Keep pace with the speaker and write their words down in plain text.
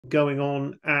going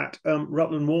on at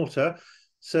Rutland Water.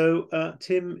 So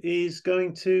Tim is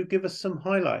going to give us some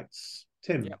highlights.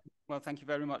 Yeah, Tim. well, thank you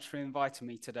very much for inviting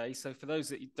me today. So for those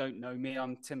that don't know me,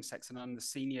 I'm Tim Sexton. I'm the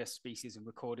Senior Species and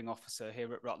Recording Officer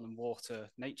here at Rutland Water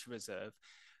Nature Reserve.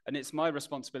 And it's my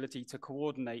responsibility to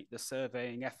coordinate the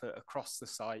surveying effort across the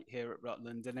site here at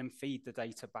Rutland and then feed the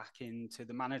data back into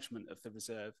the management of the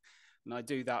reserve. And I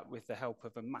do that with the help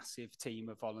of a massive team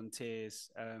of volunteers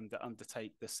that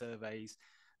undertake the surveys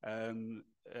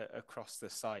across the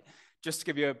site. Just to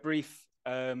give you a brief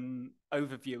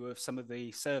overview of some of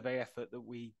the survey effort that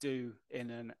we do in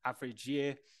an average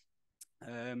year.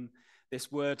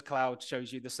 This word cloud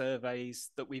shows you the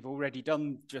surveys that we've already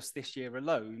done just this year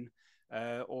alone,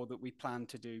 or that we plan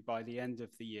to do by the end of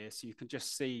the year. So you can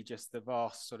just see just the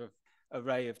vast sort of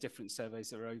array of different surveys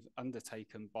that are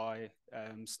undertaken by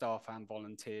staff and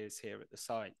volunteers here at the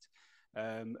site.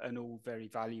 And all very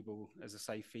valuable, as I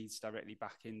say, feeds directly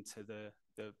back into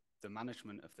the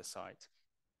management of the site.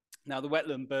 Now, the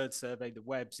Wetland Bird Survey, the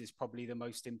WEBS, is probably the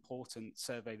most important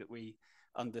survey that we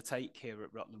undertake here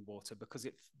at Rutland Water because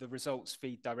the results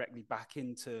feed directly back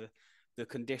into the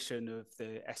condition of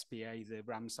the SPA, the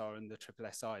Ramsar and the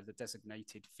SSSI, the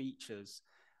designated features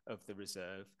of the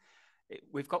reserve.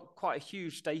 We've got quite a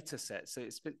huge data set, so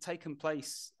it's been taken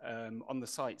place on the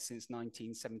site since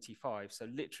 1975, so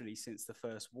literally since the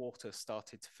first water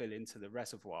started to fill into the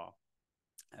reservoir.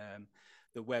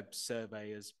 The WEB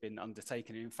survey has been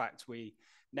undertaken. In fact,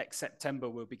 next September,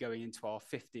 we'll be going into our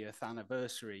 50th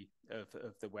anniversary of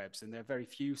the WEBs, and there are very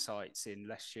few sites in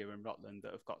Leicestershire and Rutland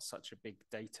that have got such a big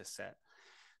data set.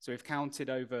 So we've counted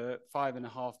over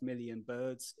 5.5 million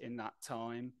birds in that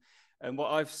time. And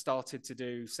what I've started to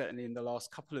do, certainly in the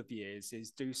last couple of years,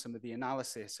 is do some of the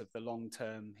analysis of the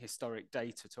long-term historic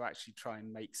data to actually try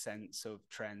and make sense of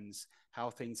trends, how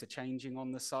things are changing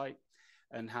on the site,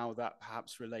 and how that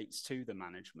perhaps relates to the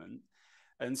management.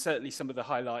 And certainly some of the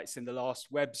highlights in the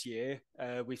last WEBS year,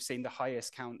 we've seen the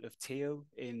highest count of teal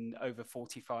in over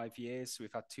 45 years. So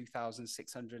we've had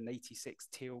 2,686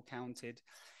 teal counted.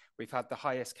 We've had the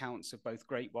highest counts of both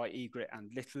great white egret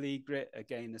and little egret,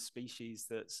 again, a species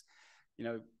that's,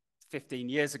 15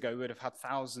 years ago, we would have had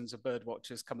thousands of bird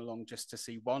watchers come along just to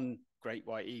see one great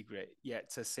white egret, yet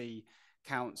to see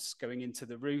counts going into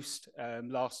the roost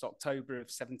last October of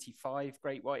 75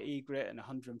 great white egret and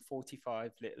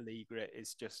 145 little egret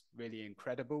is just really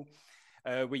incredible.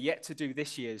 We're yet to do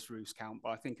this year's roost count, but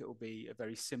I think it will be a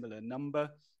very similar number.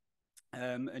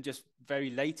 And just very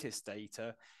latest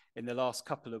data, in the last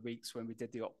couple of weeks when we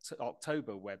did the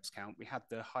October WEBS count, we had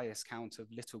the highest count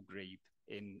of little grebe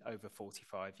in over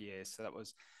 45 years. So that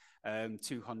was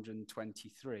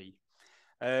 223.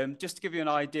 Just to give you an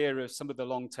idea of some of the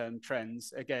long-term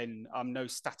trends, again, I'm no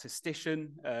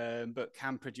statistician, but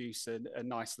can produce a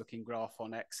nice looking graph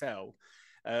on Excel.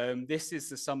 This is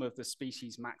the sum of the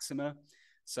species maxima.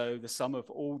 So the sum of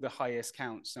all the highest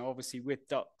counts. Now, obviously with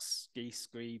ducks, geese,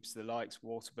 grebes, the likes,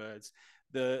 water birds,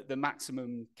 the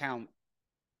maximum count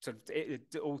sort of it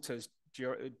alters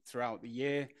throughout the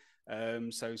year.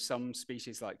 So some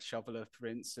species like shoveler, for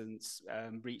instance,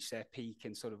 reach their peak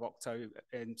in sort of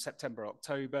September,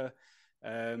 October.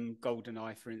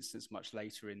 Goldeneye, for instance, much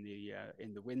later in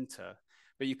the winter.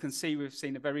 But you can see we've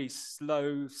seen a very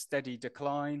slow, steady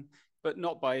decline, but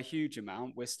not by a huge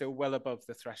amount. We're still well above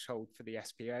the threshold for the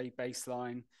SPA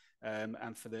baseline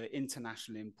and for the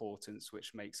international importance,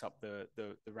 which makes up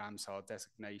the Ramsar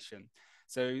designation.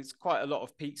 So it's quite a lot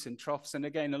of peaks and troughs. And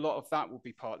again, a lot of that will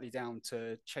be partly down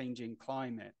to changing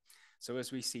climate. So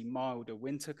as we see milder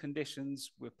winter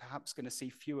conditions, we're perhaps going to see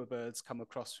fewer birds come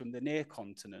across from the near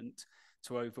continent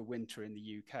to overwinter in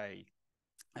the UK.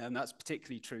 And that's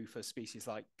particularly true for species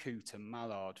like coot and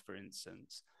mallard, for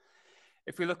instance.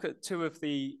 If we look at two of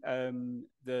the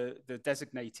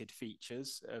designated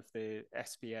features of the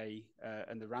SPA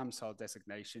and the Ramsar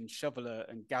designation, shoveler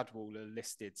and gadwall are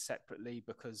listed separately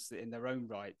because in their own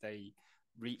right, they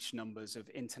reach numbers of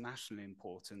international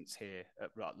importance here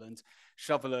at Rutland.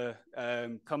 Shoveler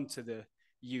come to the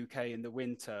UK in the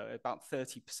winter, about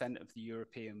 30% of the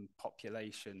European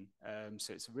population.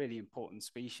 So it's a really important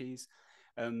species.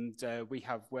 And we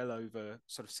have well over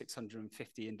sort of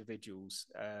 650 individuals,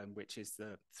 which is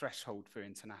the threshold for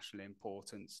international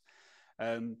importance.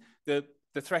 The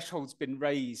threshold's been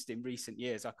raised in recent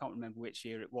years. I can't remember which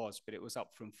year it was, but it was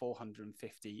up from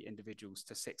 450 individuals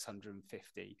to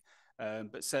 650.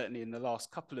 But certainly in the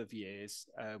last couple of years,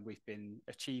 we've been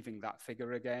achieving that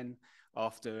figure again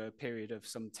after a period of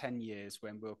some 10 years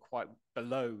when we were quite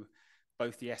below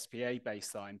both the SPA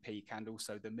baseline peak and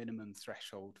also the minimum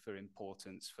threshold for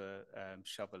importance for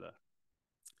shoveler.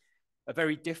 A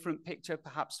very different picture,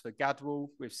 perhaps, for Gadwall.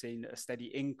 We've seen a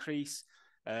steady increase.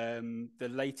 The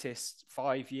latest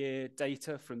 5-year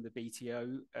data from the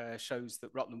BTO shows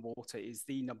that Rutland Water is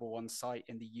the #1 site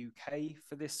in the UK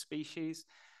for this species.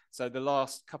 So the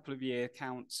last couple of year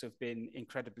counts have been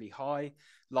incredibly high.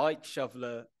 Like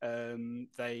shoveler,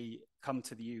 they come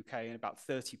to the UK in about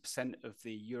 30% of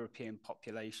the European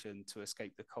population to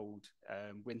escape the cold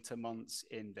winter months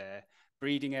in their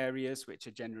breeding areas, which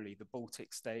are generally the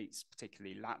Baltic states,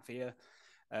 particularly Latvia.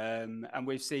 And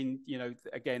we've seen, you know,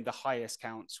 again, the highest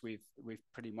counts we've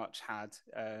pretty much had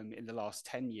in the last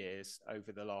 10 years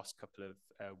over the last couple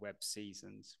of web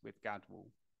seasons with Gadwall.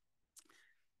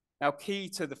 Now, key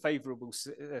to the favourable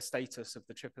status of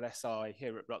the SSSI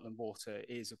here at Rutland Water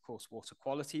is, of course, water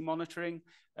quality monitoring,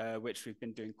 which we've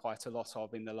been doing quite a lot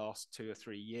of in the last 2 or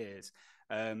 3 years.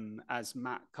 As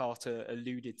Matt Carter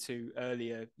alluded to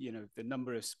earlier, you know, the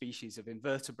number of species of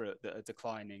invertebrate that are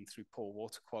declining through poor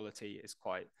water quality is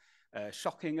quite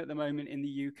shocking at the moment in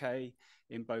the UK,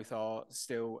 in both our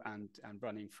still and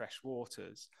running fresh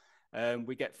waters.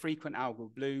 We get frequent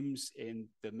algal blooms in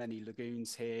the many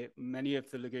lagoons here. Many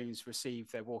of the lagoons receive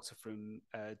their water from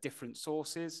different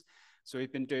sources. So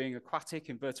we've been doing aquatic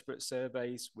invertebrate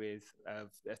surveys with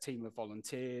a team of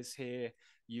volunteers here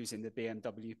using the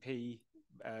BMWP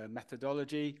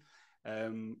methodology.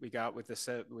 We go out with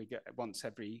the we get once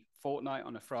every fortnight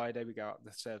on a Friday, we go out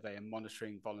with the survey and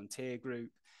monitoring volunteer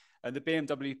group. And the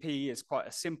BMWP is quite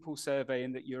a simple survey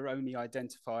in that you're only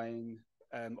identifying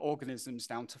organisms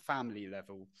down to family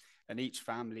level, and each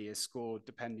family is scored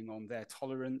depending on their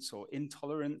tolerance or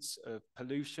intolerance of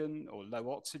pollution or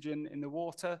low oxygen in the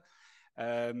water,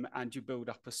 and you build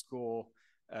up a score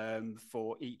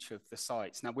for each of the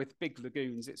sites. Now, with big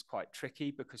lagoons, it's quite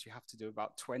tricky because you have to do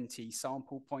about 20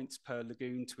 sample points per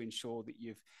lagoon to ensure that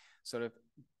you've sort of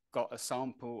got a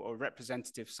sample or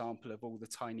representative sample of all the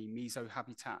tiny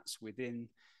mesohabitats within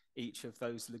each of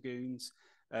those lagoons.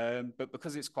 But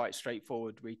because it's quite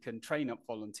straightforward, we can train up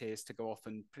volunteers to go off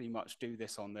and pretty much do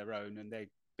this on their own, and they're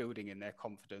building in their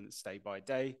confidence day by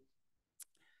day.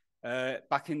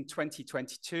 Back in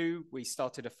 2022, we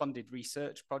started a funded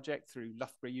research project through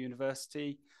Loughborough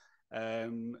University,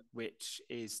 which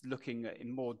is looking at,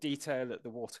 in more detail at the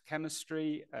water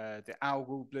chemistry, the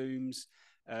algal blooms,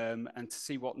 and to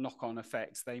see what knock-on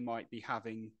effects they might be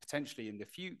having potentially in the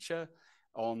future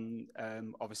on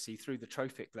obviously through the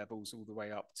trophic levels all the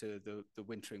way up to the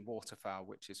wintering waterfowl,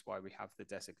 which is why we have the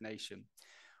designation.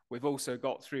 We've also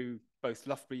got through both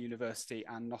Loughborough University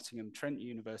and Nottingham Trent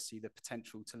University the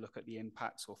potential to look at the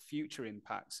impacts or future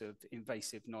impacts of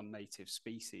invasive non-native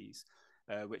species,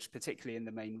 which particularly in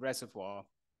the main reservoir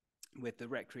with the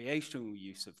recreational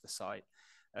use of the site,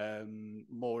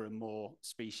 more and more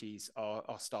species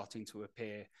are starting to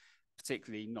appear,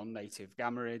 particularly non-native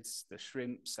gammarids, the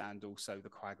shrimps, and also the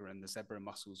quagga and the zebra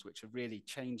mussels, which are really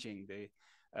changing the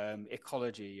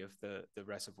ecology of the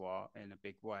reservoir in a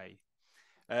big way.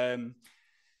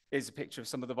 Here's a picture of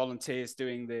some of the volunteers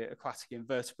doing the aquatic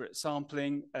invertebrate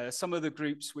sampling. Some of the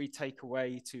groups we take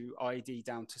away to ID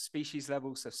down to species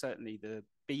level, so certainly the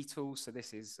beetle. So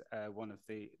this is one of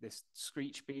this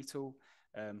screech beetle,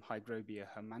 Hygrobia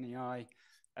hermanii.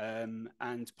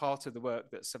 And part of the work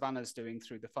that Savannah's doing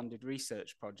through the funded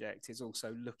research project is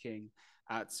also looking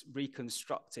at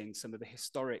reconstructing some of the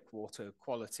historic water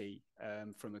quality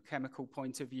from a chemical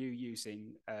point of view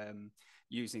using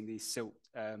these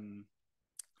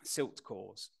silt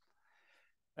cores.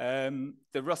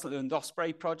 The Rutland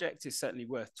Osprey project is certainly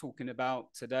worth talking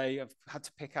about today. I've had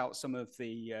to pick out some of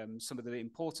the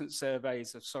important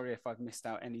surveys. I'm sorry if I've missed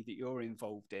out any that you're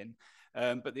involved in.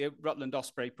 But the Rutland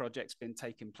Osprey project's been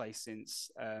taking place since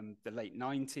the late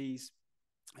 90s.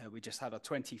 We just had our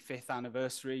 25th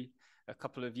anniversary a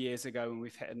couple of years ago, and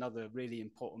we've hit another really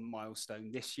important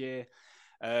milestone this year.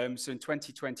 So in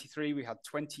 2023, we had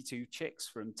 22 chicks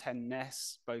from 10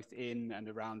 nests, both in and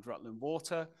around Rutland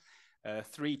Water.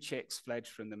 3 chicks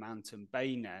fledged from the Mountain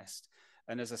Bay nest.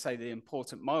 And as I say, the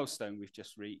important milestone we've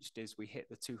just reached is we hit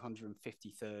the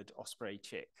 253rd Osprey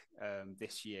chick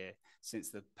this year, since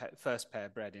the first pair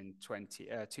bred in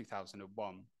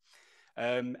 2001.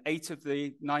 8 of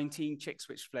the 19 chicks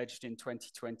which fledged in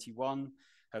 2021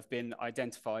 have been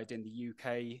identified in the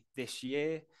UK this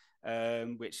year,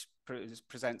 which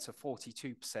presents a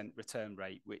 42% return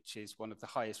rate, which is one of the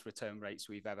highest return rates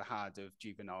we've ever had of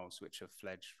juveniles which have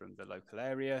fledged from the local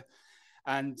area.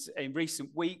 And in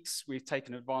recent weeks, we've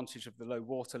taken advantage of the low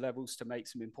water levels to make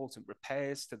some important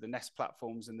repairs to the nest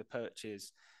platforms and the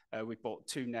perches. We've brought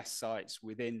 2 nest sites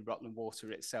within Rutland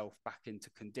Water itself back into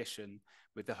condition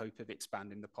with the hope of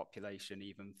expanding the population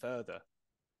even further.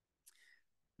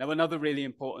 Now, another really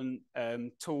important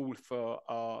tool for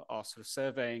our sort of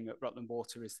surveying at Rutland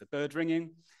Water is the bird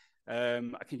ringing.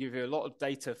 I can give you a lot of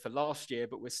data for last year,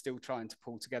 but we're still trying to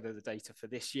pull together the data for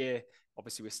this year.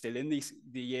 Obviously, we're still in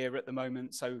the year at the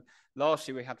moment. So last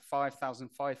year we had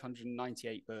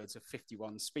 5,598 birds of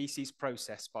 51 species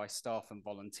processed by staff and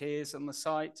volunteers on the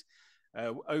site.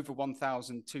 Over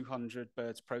 1,200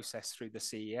 birds processed through the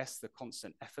CES, the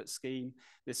Constant Effort Scheme.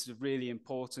 This is a really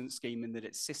important scheme in that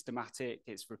it's systematic,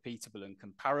 it's repeatable and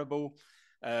comparable,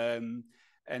 and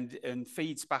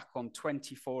feeds back on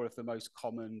 24 of the most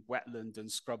common wetland and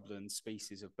scrubland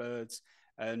species of birds.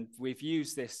 And we've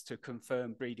used this to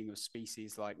confirm breeding of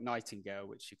species like nightingale,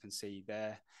 which you can see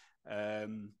there.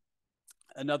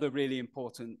 Another really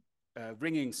important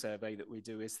ringing survey that we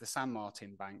do is the sand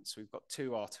martin banks. We've got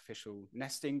 2 artificial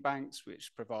nesting banks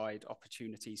which provide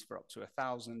opportunities for up to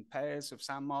 1,000 pairs of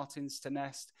sand martins to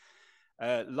nest.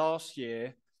 Last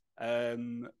year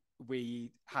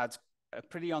we had a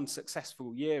pretty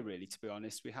unsuccessful year, really, to be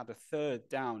honest. We had a third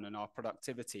down in our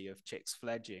productivity of chicks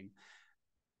fledging,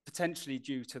 potentially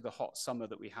due to the hot summer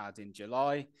that we had in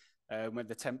July. When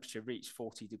the temperature reached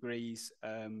 40 degrees,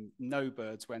 no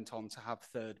birds went on to have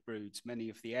third broods. Many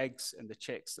of the eggs and the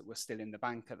chicks that were still in the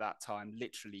bank at that time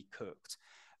literally cooked.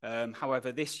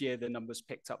 However, this year the numbers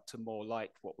picked up to more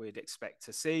like what we'd expect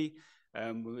to see.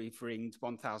 We've ringed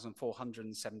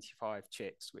 1,475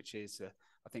 chicks, which is,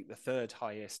 I think, the third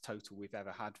highest total we've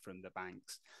ever had from the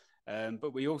banks.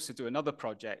 But we also do another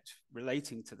project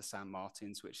relating to the sand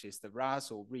martins, which is the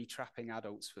RAS, or retrapping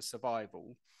adults for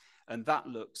survival. And that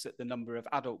looks at the number of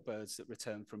adult birds that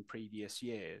return from previous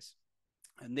years.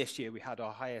 And this year we had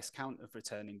our highest count of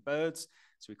returning birds.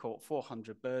 So we caught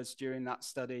 400 birds during that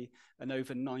study, and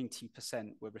over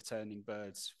 90% were returning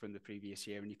birds from the previous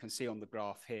year. And you can see on the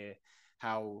graph here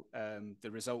how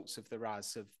the results of the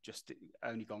RAS have just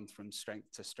only gone from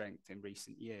strength to strength in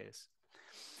recent years.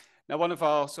 Now, one of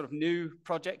our sort of new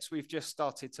projects we've just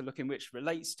started to look in, which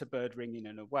relates to bird ringing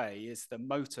in a way, is the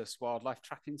MOTUS wildlife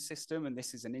tracking system. And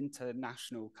this is an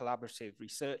international collaborative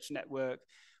research network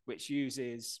which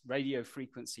uses radio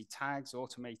frequency tags,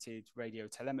 automated radio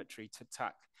telemetry, to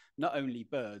track not only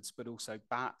birds, but also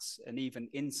bats and even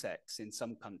insects in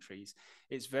some countries.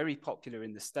 It's very popular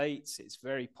in the States, it's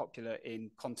very popular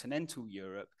in continental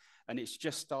Europe, and it's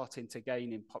just starting to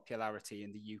gain in popularity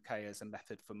in the UK as a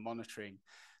method for monitoring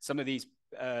some of these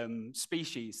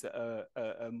species that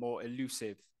are more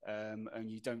elusive and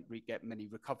you don't get many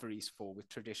recoveries for with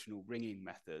traditional ringing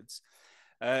methods.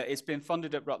 It's been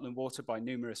funded at Rutland Water by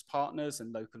numerous partners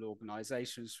and local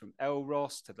organisations, from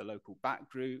LROS to the local Bat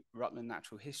Group, Rutland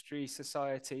Natural History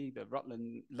Society, the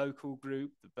Rutland Local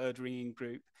Group, the Bird Ringing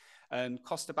Group, and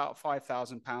cost about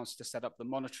 £5,000 to set up the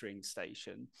monitoring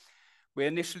station. We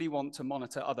initially want to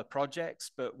monitor other projects,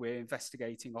 but we're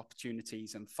investigating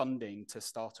opportunities and funding to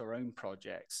start our own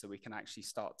projects so we can actually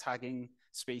start tagging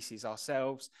species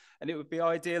ourselves. And it would be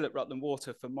ideal at Rutland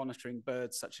Water for monitoring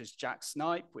birds such as jack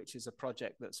snipe, which is a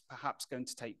project that's perhaps going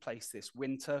to take place this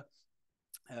winter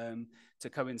to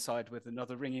coincide with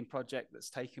another ringing project that's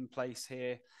taken place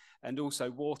here, and also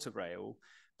water rail,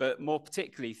 but more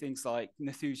particularly things like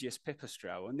Nethusius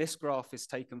pipistrelle. And this graph is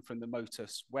taken from the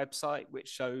MOTUS website, which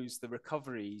shows the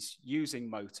recoveries using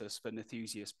MOTUS for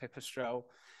Nethusius pipistrelle.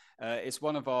 It's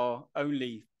one of our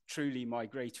only truly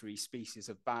migratory species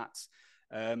of bats.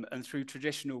 And through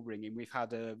traditional ringing, we've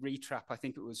had a retrap. I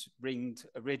think it was ringed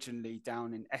originally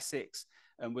down in Essex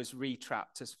and was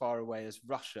retrapped as far away as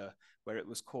Russia, where it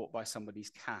was caught by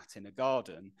somebody's cat in a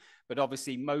garden. But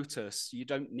obviously MOTUS, you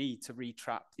don't need to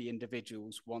retrap the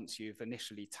individuals once you've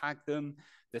initially tagged them.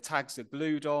 The tags are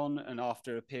glued on, and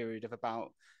after a period of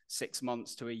about 6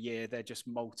 months to a year, they're just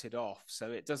molted off.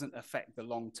 So it doesn't affect the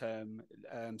long-term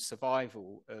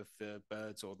survival of the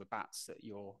birds or the bats that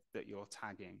you're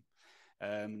tagging.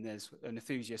 There's an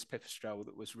Nethusius pipistrelle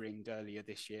that was ringed earlier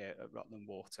this year at Rutland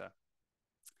Water.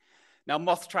 Now,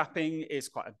 moth trapping is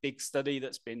quite a big study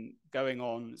that's been going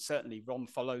on. Certainly, Ron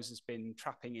Follows has been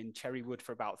trapping in Cherrywood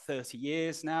for about 30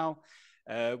 years now.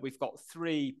 We've got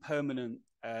 3 permanent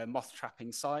moth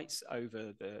trapping sites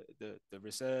over the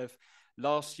reserve.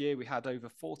 Last year, we had over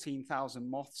 14,000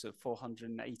 moths of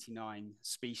 489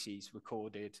 species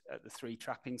recorded at the 3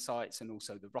 trapping sites, and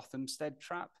also the Rothamsted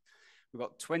trap. We've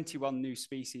got 21 new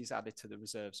species added to the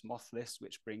reserve's moth list,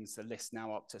 which brings the list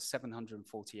now up to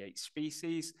 748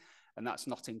 species, and that's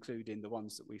not including the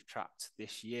ones that we've trapped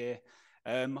this year.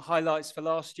 Highlights for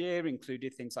last year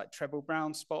included things like treble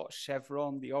brown spot,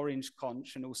 chevron, the orange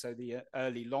conch, and also the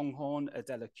early longhorn,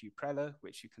 Adela cuprella,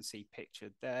 which you can see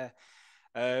pictured there,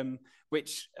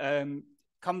 which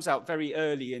comes out very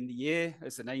early in the year,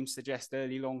 as the name suggests,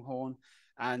 early longhorn.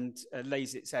 and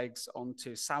lays its eggs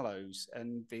onto sallows.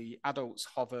 And the adults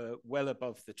hover well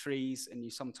above the trees, and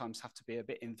you sometimes have to be a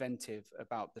bit inventive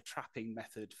about the trapping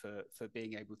method for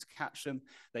being able to catch them.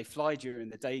 They fly during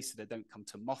the day, so they don't come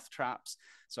to moth traps.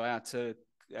 So I had to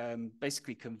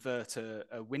basically convert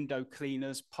a window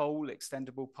cleaner's pole,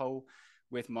 extendable pole,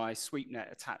 with my sweep net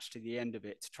attached to the end of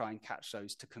it to try and catch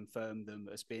those, to confirm them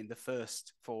as being the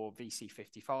first for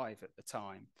VC55 at the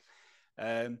time.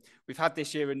 We've had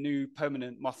this year a new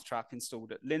permanent moth trap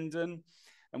installed at Linden.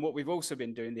 And what we've also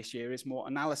been doing this year is more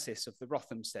analysis of the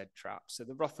Rothamsted trap. So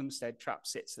the Rothamsted trap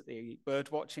sits at the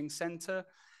Birdwatching Centre.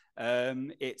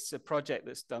 It's a project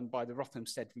that's done by the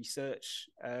Rothamsted Research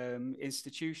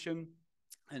Institution.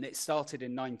 And it started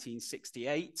in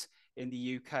 1968 in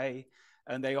the UK.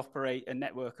 And they operate a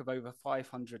network of over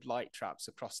 500 light traps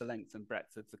across the length and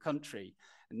breadth of the country.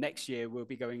 And next year, we'll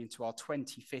be going into our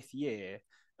 25th year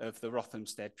of the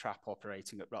Rothamsted trap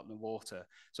operating at Rutland Water.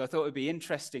 So I thought it would be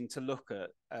interesting to look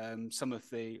at some of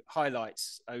the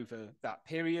highlights over that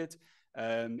period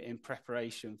in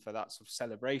preparation for that sort of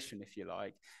celebration, if you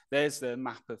like. There's the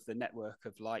map of the network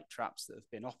of light traps that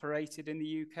have been operated in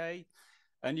the UK.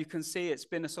 And you can see it's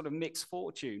been a sort of mixed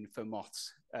fortune for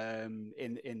moths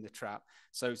in the trap.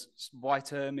 So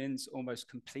white ermines almost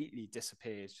completely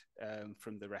disappeared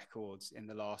from the records in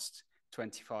the last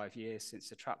 25 years since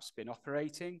the trap's been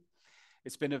operating.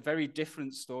 It's been a very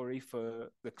different story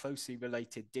for the closely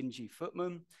related dingy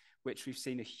footman, which we've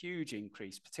seen a huge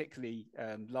increase, particularly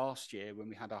last year when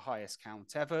we had our highest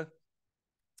count ever.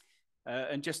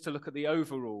 And just to look at the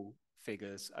overall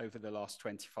figures over the last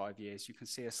 25 years, you can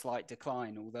see a slight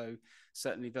decline, although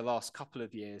certainly the last couple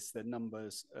of years, the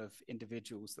numbers of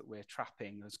individuals that we're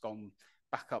trapping has gone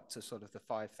back up to sort of the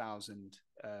 5,000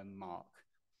 mark.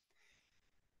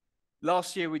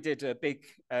 Last year, we did a big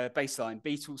baseline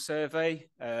beetle survey.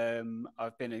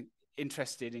 I've been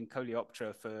interested in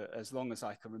Coleoptera for as long as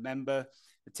I can remember.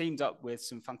 I teamed up with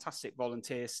some fantastic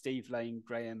volunteers, Steve Lane,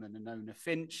 Graham, and Anona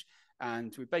Finch,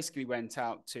 and we basically went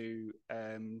out to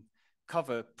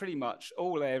cover pretty much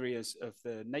all areas of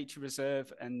the nature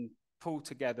reserve and pull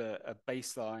together a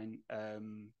baseline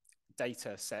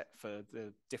data set for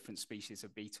the different species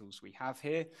of beetles we have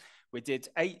here. We did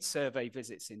 8 survey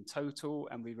visits in total,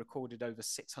 and we recorded over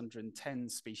 610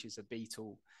 species of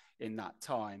beetle in that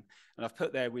time. And I've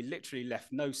put there, we literally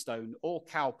left no stone or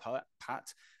cow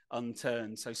pat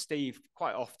unturned. So Steve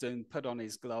quite often put on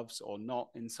his gloves, or not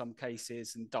in some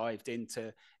cases, and dived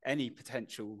into any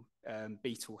potential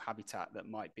beetle habitat that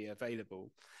might be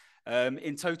available.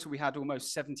 In total, we had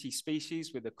almost 70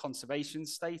 species with a conservation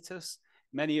status,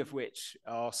 many of which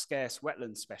are scarce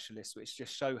wetland specialists, which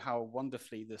just show how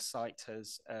wonderfully the site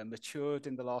has matured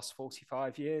in the last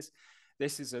 45 years.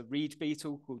 This is a reed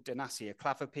beetle called Denasia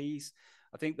clavipes.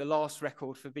 I think the last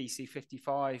record for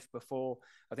VC55 before,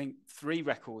 I think 3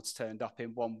 records turned up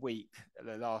in 1 week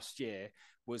the last year,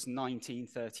 was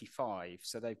 1935.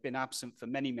 So they've been absent for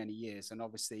many, many years. And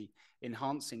obviously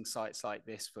enhancing sites like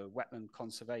this for wetland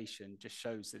conservation just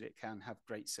shows that it can have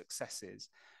great successes.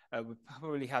 We've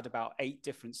probably had about 8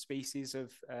 different species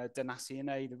of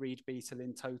Denasianae, the reed beetle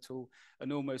in total,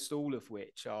 and almost all of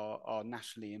which are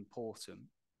nationally important.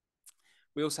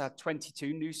 We also had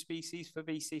 22 new species for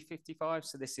VC55.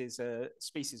 So this is a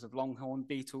species of longhorn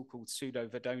beetle called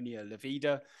Pseudoverdonia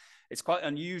livida. It's quite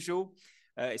unusual.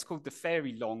 It's called the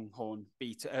fairy longhorn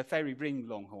beetle, fairy ring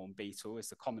longhorn beetle is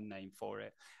the common name for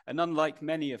it. And unlike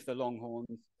many of the longhorn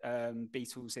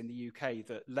beetles in the UK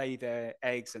that lay their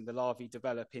eggs and the larvae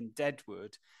develop in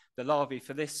deadwood, the larvae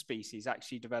for this species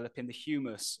actually develop in the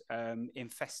humus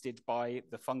infested by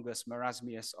the fungus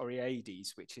Marasmius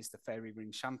oreades, which is the fairy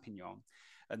ring champignon.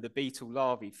 And the beetle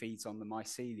larvae feeds on the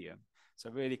mycelium.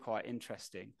 So really quite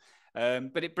interesting.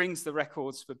 But it brings the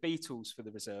records for beetles for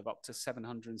the reserve up to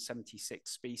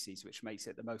 776 species, which makes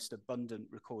it the most abundant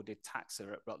recorded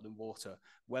taxa at Rutland Water,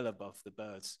 well above the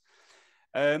birds.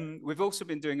 We've also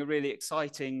been doing a really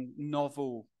exciting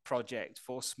novel project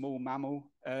for small mammal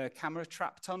camera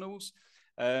trap tunnels.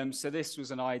 So this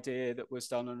was an idea that was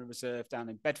done on a reserve down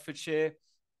in Bedfordshire.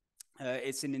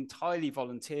 It's an entirely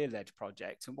volunteer-led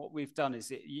project. And what we've done is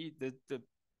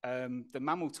the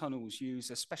mammal tunnels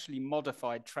use a specially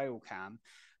modified trail cam.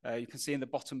 You can see in the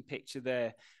bottom picture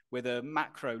there with a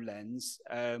macro lens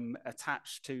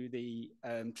attached to the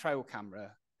trail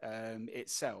camera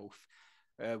itself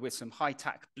with some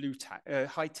high-tech blue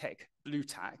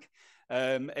tack.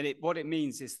 And what it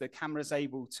means is the camera is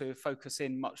able to focus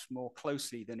in much more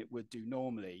closely than it would do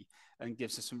normally and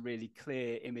gives us some really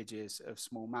clear images of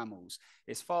small mammals.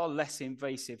 It's far less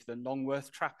invasive than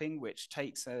Longworth trapping, which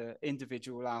takes an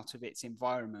individual out of its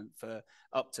environment for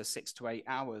up to 6 to 8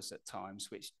 hours at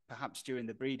times, which perhaps during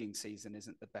the breeding season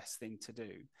isn't the best thing to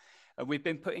do. And we've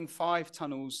been putting 5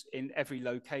 tunnels in every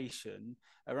location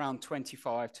around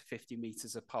 25 to 50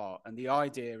 meters apart. And the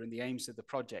idea and the aims of the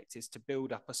project is to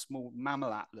build up a small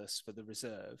mammal atlas for the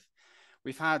reserve.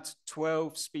 We've had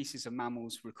 12 species of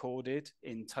mammals recorded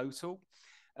in total.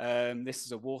 This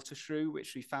is a water shrew,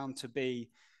 which we found to be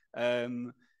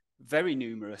very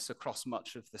numerous across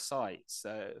much of the sites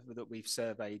that we've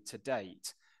surveyed to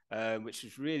date. Which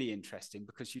is really interesting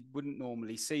because you wouldn't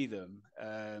normally see them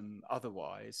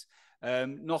otherwise.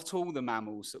 Not all the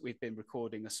mammals that we've been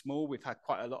recording are small. We've had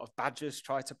quite a lot of badgers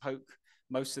try to poke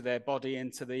most of their body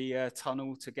into the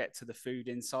tunnel to get to the food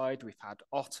inside. We've had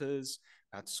otters,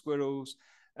 we've had squirrels,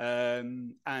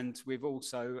 and we've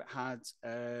also had,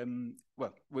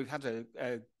 we've had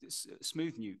a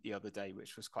smooth newt the other day,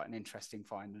 which was quite an interesting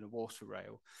find in a water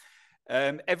rail.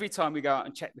 Every time we go out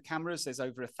and check the cameras, there's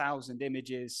over 1,000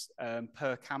 images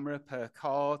per camera, per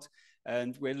card,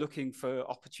 and we're looking for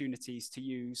opportunities to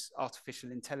use artificial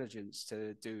intelligence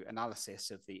to do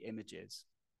analysis of the images.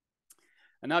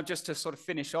 And now just to sort of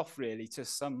finish off really to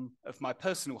some of my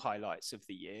personal highlights of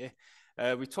the year,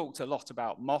 we talked a lot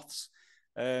about moths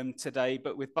today,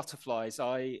 but with butterflies,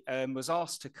 I was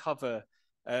asked to cover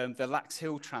the Lax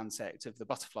Hill transect of the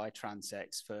butterfly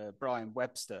transects for Brian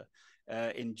Webster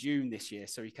in June this year,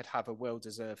 so he could have a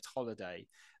well-deserved holiday.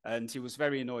 And he was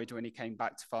very annoyed when he came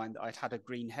back to find that I'd had a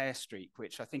green hair streak,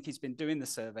 which I think he's been doing the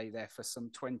survey there for some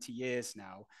 20 years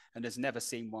now and has never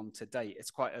seen one to date.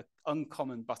 It's quite an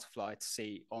uncommon butterfly to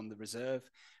see on the reserve.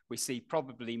 We see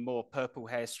probably more purple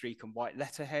hair streak and white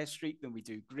letter hair streak than we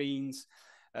do greens.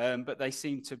 But they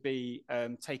seem to be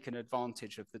taking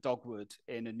advantage of the dogwood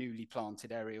in a newly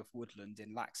planted area of woodland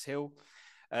in Lax Hill.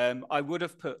 I would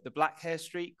have put the black hair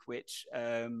streak, which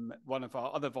one of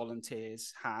our other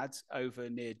volunteers had over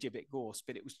near Gibbet Gorse,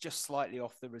 but it was just slightly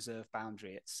off the reserve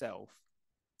boundary itself.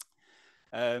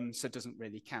 So it doesn't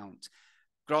really count.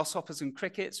 Grasshoppers and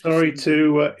crickets. Sorry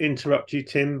to interrupt you,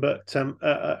 Tim, but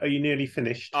are you nearly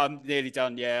finished? I'm nearly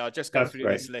done, yeah. I'll just go through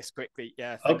this list quickly.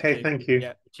 Yeah, thank you. Thank you.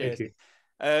 Yeah, cheers. Thank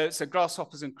you. So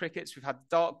grasshoppers and crickets, we've had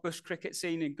dark bush cricket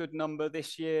seen in good number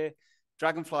this year.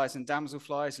 Dragonflies and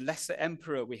damselflies, lesser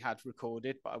emperor we had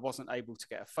recorded, but I wasn't able to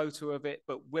get a photo of it.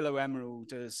 But willow emerald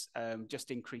has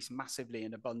just increased massively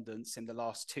in abundance in the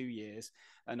last 2 years.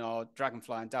 And our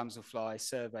dragonfly and damselfly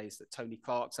surveys that Tony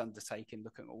Clark's undertaken,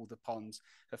 looking at all the ponds,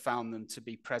 have found them to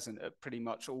be present at pretty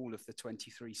much all of the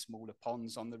 23 smaller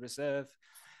ponds on the reserve.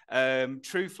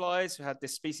 True flies, we had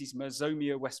this species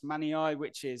Mersomia westmanii,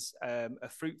 which is a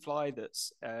fruit fly that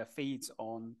feeds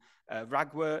on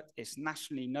ragwort. It's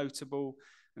nationally notable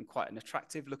and quite an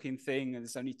attractive looking thing. And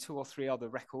there's only 2 or 3 other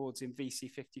records in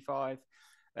VC55.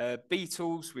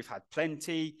 Beetles, we've had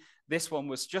plenty. This one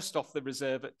was just off the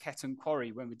reserve at Ketton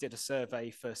Quarry when we did a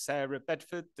survey for Sarah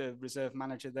Bedford, the reserve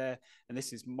manager there. And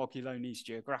this is Mogulones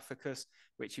geographicus,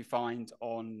 which you find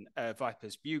on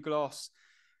Viper's bugloss.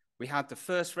 We had the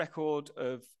first record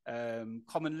of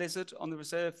common lizard on the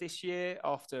reserve this year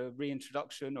after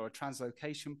reintroduction or a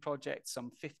translocation project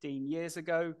some 15 years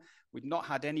ago. We'd not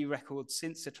had any records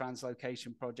since the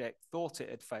translocation project, thought it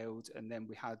had failed, and then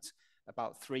we had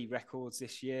about 3 records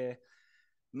this year.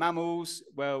 Mammals,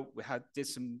 well, we did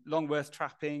some Longworth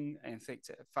trapping. In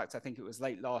fact, I think it was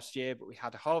late last year, but we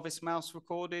had a harvest mouse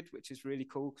recorded, which is really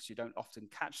cool because you don't often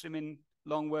catch them in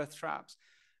Longworth traps.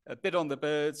 A bit on the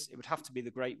birds, it would have to be the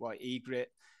great white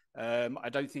egret. I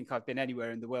don't think I've been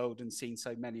anywhere in the world and seen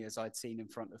so many as I'd seen in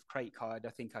front of Craighyde. I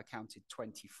think I counted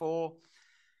 24.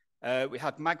 We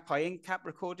had magpie inkcap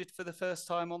recorded for the first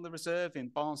time on the reserve in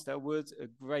Barnsdale Wood, a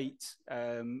great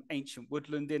ancient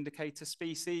woodland indicator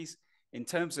species. In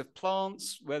terms of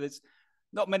plants, well, there's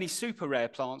not many super rare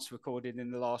plants recorded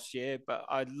in the last year, but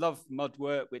I love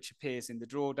mudwort, which appears in the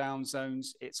drawdown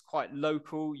zones. It's quite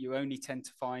local. You only tend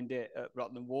to find it at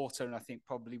Rutland Water, and I think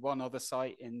probably one other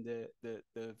site in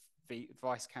the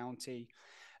Vice County.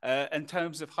 In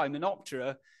terms of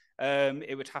Hymenoptera,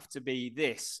 it would have to be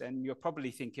this, and you're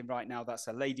probably thinking right now that's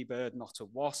a ladybird, not a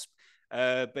wasp.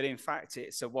 But in fact,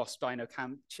 it's a wasp,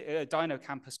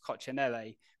 Dinocampus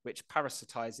coccinelle, which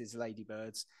parasitizes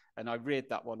ladybirds. And I reared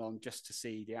that one on just to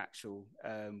see the actual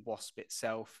wasp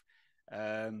itself.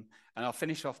 And I'll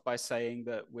finish off by saying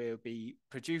that we'll be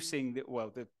producing,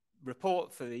 the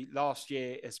report for the last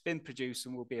year has been produced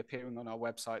and will be appearing on our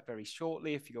website very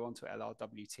shortly. If you go onto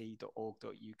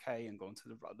lrwt.org.uk and go onto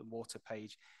the Rutland Water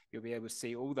page, you'll be able to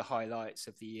see all the highlights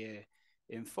of the year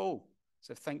in full.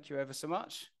 So thank you ever so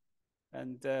much,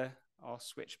 and I'll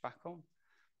switch back on.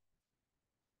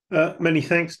 Many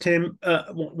thanks, Tim.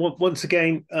 Once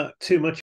again, too much